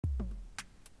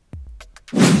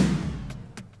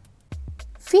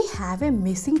We have a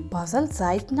missing puzzle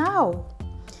right now.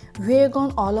 Where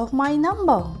gone all of my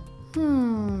number?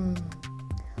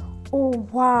 Oh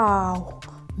wow,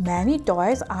 many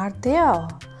toys are there.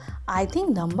 I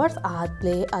think numbers are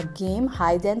play a game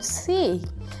hide and seek.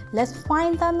 Let's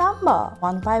find the number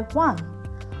one by one.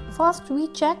 First we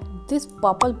check this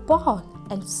purple ball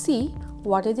and see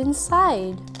what is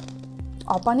inside.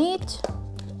 Open it.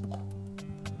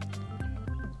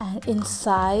 And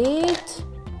inside,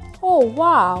 oh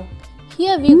wow,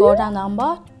 here we got a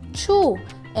number 2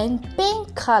 in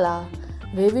pink color.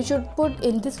 Where we should put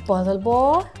in this puzzle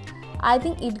ball? I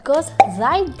think it goes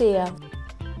right there.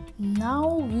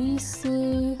 Now we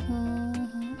see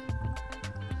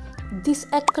this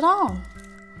crown.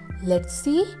 Let's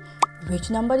see which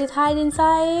number is hide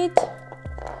inside.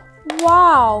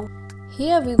 Wow,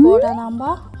 here we got a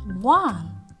number 1.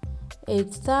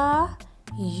 It's the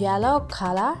yellow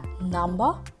color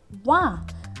number 1.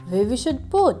 Where we should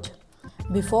put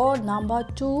before number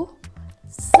 2?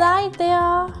 Right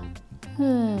there.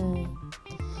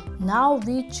 Now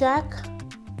we check.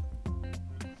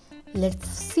 Let's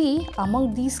see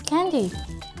among these candy.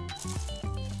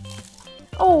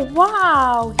 Oh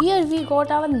wow, here we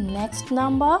got our next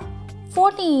number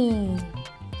 14.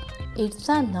 It's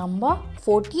a number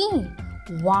 14.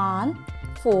 1,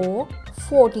 4,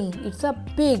 14. It's a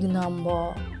big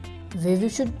number. Where we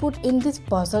should put in this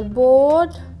puzzle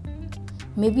board?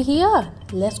 Maybe here.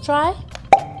 Let's try.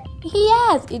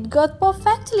 Yes, it got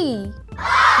perfectly.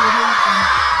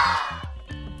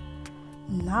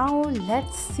 Now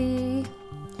let's see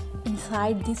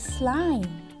inside this slime.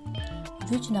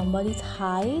 Which number is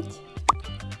hide?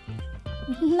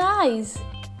 Nice.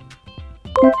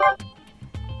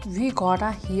 We got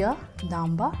a here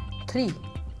number 3.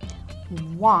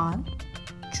 1,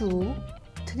 2,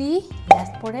 3.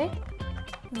 Let's put it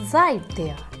right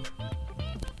there.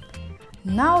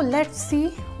 Now let's see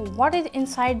what is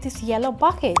inside this yellow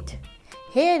bucket.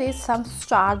 Here is some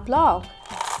star block.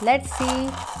 Let's see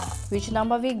which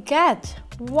number we get.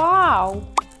 Wow!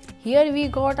 Here we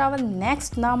got our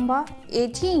next number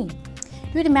 18.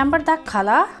 You remember the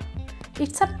color?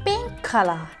 It's a pink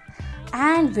color.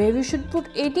 And where we should put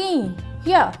 18?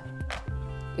 Here.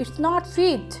 It's not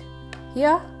fit.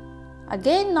 Here.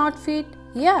 Again not fit.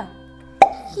 Here.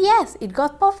 Yes, it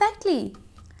got perfectly.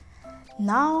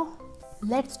 Now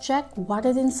let's check what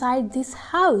is inside this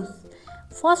house.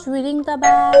 First we ring the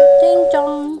bell, ding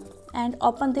dong, and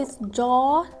open this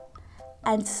door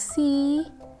and see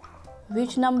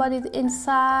which number is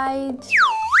inside.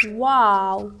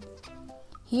 Wow!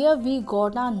 Here we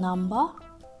got a number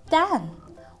 10.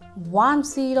 1,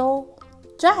 0,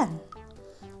 10.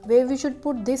 Where we should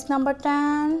put this number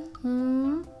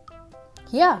 10?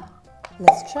 Here.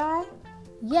 Let's try.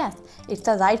 Yes, it's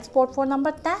the right spot for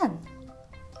number 10.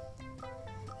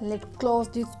 Let's close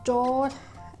this door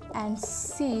and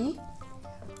see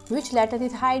which letter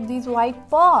is hide this white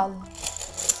ball.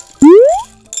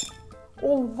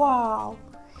 Oh wow!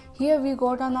 Here we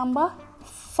got a number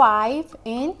 5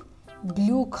 in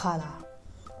blue color.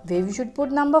 Where we should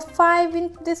put number 5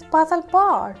 in this puzzle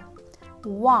board?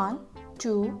 1,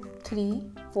 2, 3,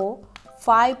 4,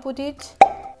 5. Put it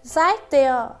right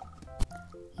there.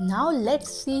 Now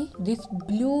let's see this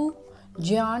blue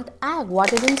giant egg.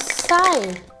 What is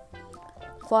inside?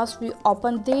 First we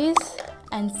open this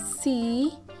and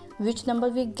see which number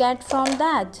we get from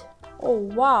that. Oh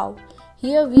wow!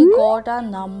 Here we got a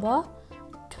number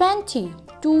 20.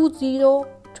 20,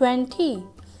 20.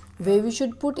 Where we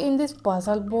should put in this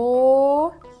puzzle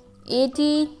board?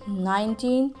 18,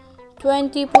 19,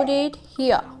 20. Put it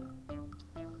here.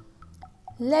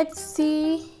 Let's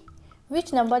see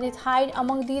which number is hide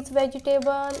among these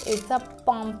vegetables. It's a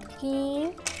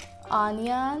pumpkin,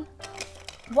 onion.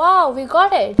 Wow, we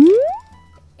got it.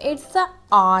 It's the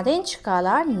orange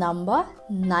color number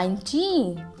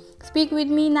 19. Speak with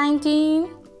me, 19.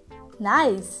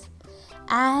 Nice.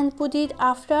 And put it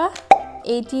after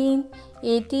 18,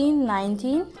 18,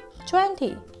 19,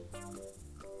 20.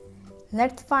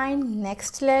 Let's find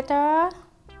next letter.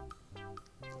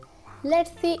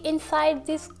 Let's see inside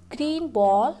this green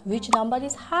ball which number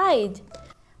is hide.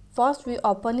 First we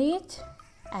open it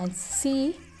and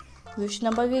see which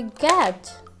number we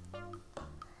get.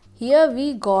 Here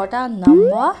we got a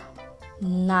number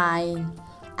 9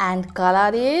 and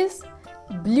color is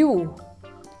blue.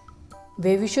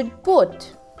 Where we should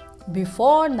put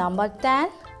before number 10?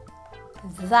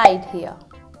 Right here.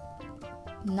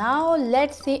 Now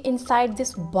let's see inside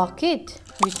this bucket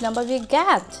which number we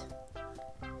get.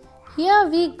 Here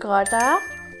we got a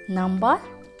number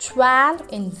 12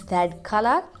 in red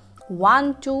color.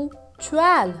 1, 2,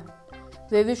 12.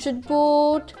 Where we should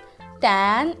put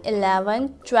 10,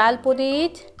 11, 12, put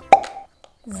it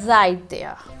right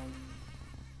there.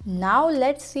 Now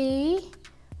let's see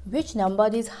which number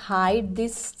is hide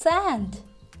this sand.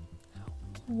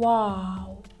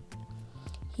 Wow,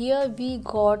 here we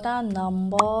got a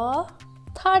number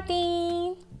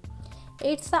 13.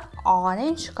 It's an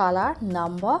orange color,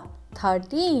 number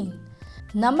 13.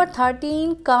 Number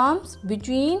 13 comes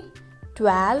between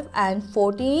 12 and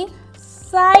 14,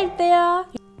 right there.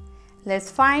 Let's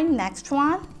find next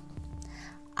one.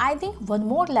 I think one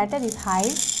more letter is hide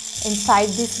inside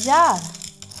this jar.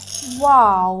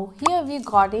 Wow, here we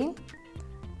got in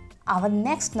our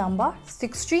next number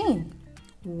 16.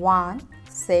 1,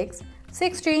 6,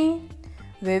 16.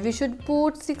 Where we should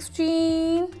put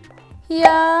 16?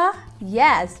 Here.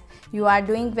 Yes, you are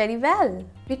doing very well.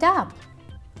 Pick it up.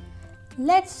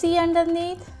 Let's see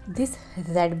underneath this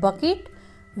red bucket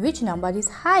which number is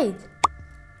hide.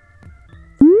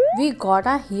 We got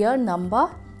a here number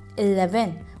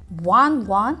 11. 1,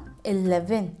 1,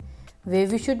 11. Where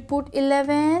we should put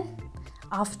 11?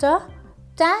 After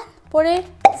 10, put it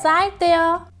right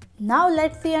there. Now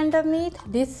let's see underneath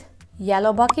this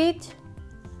yellow bucket.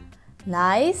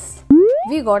 Nice.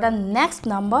 We got a next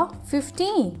number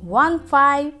 15. 1,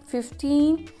 5,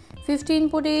 15. 15,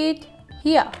 put it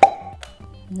here.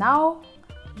 Now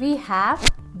we have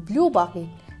blue bucket.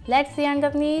 Let's see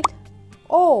underneath.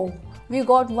 Oh, we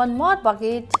got one more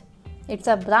bucket. It's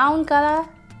a brown color.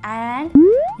 And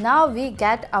now we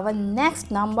get our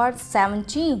next number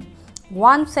 17.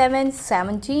 1, 7,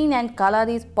 17 and color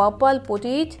is purple. Put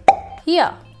it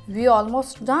here. We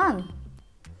almost done.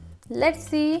 Let's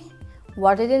see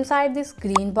what is inside this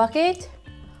green bucket.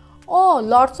 Oh,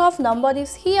 lots of number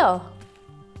is here.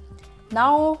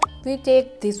 Now we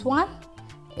take this one.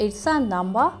 It's a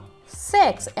number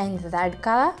 6 and red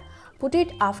color. Put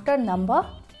it after number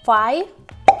 5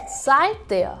 right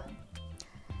there.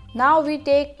 Now we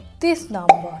take this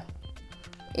number.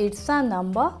 It's a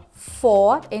number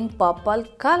 4 in purple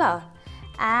color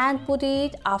and put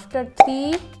it after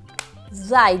 3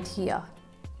 right here.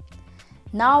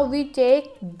 Now we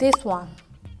take this one.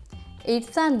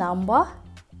 It's a number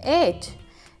 8.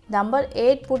 Number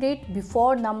 8, put it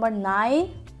before number 9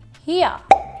 here.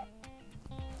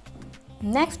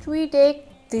 Next we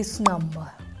take this number.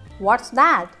 What's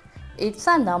that? It's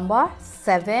a number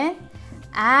 7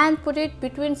 and put it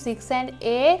between 6 and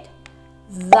 8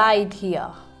 right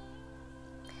here.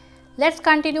 Let's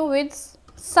continue with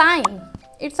sign.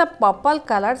 It's a purple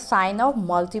color sign of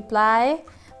multiply.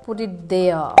 Put it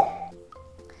there.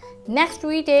 Next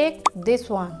we take this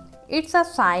one. It's a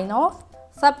sign of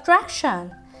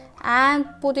subtraction and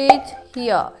put it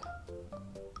here.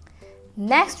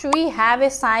 Next we have a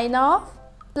sign of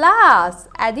plus,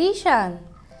 addition,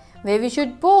 where we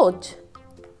should put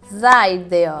right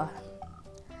there.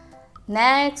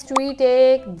 Next we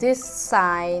take this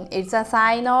sign. It's a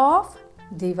sign of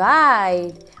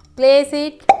divide. Place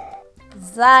it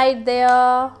right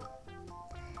there.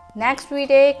 Next we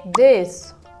take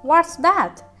this. What's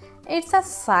that? It's a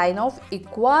sign of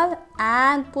equal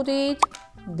and put it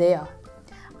there.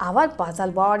 Our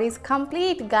puzzle board is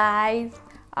complete, guys.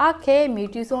 Okay,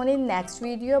 meet you soon in next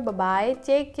video. Bye bye.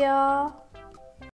 Take care.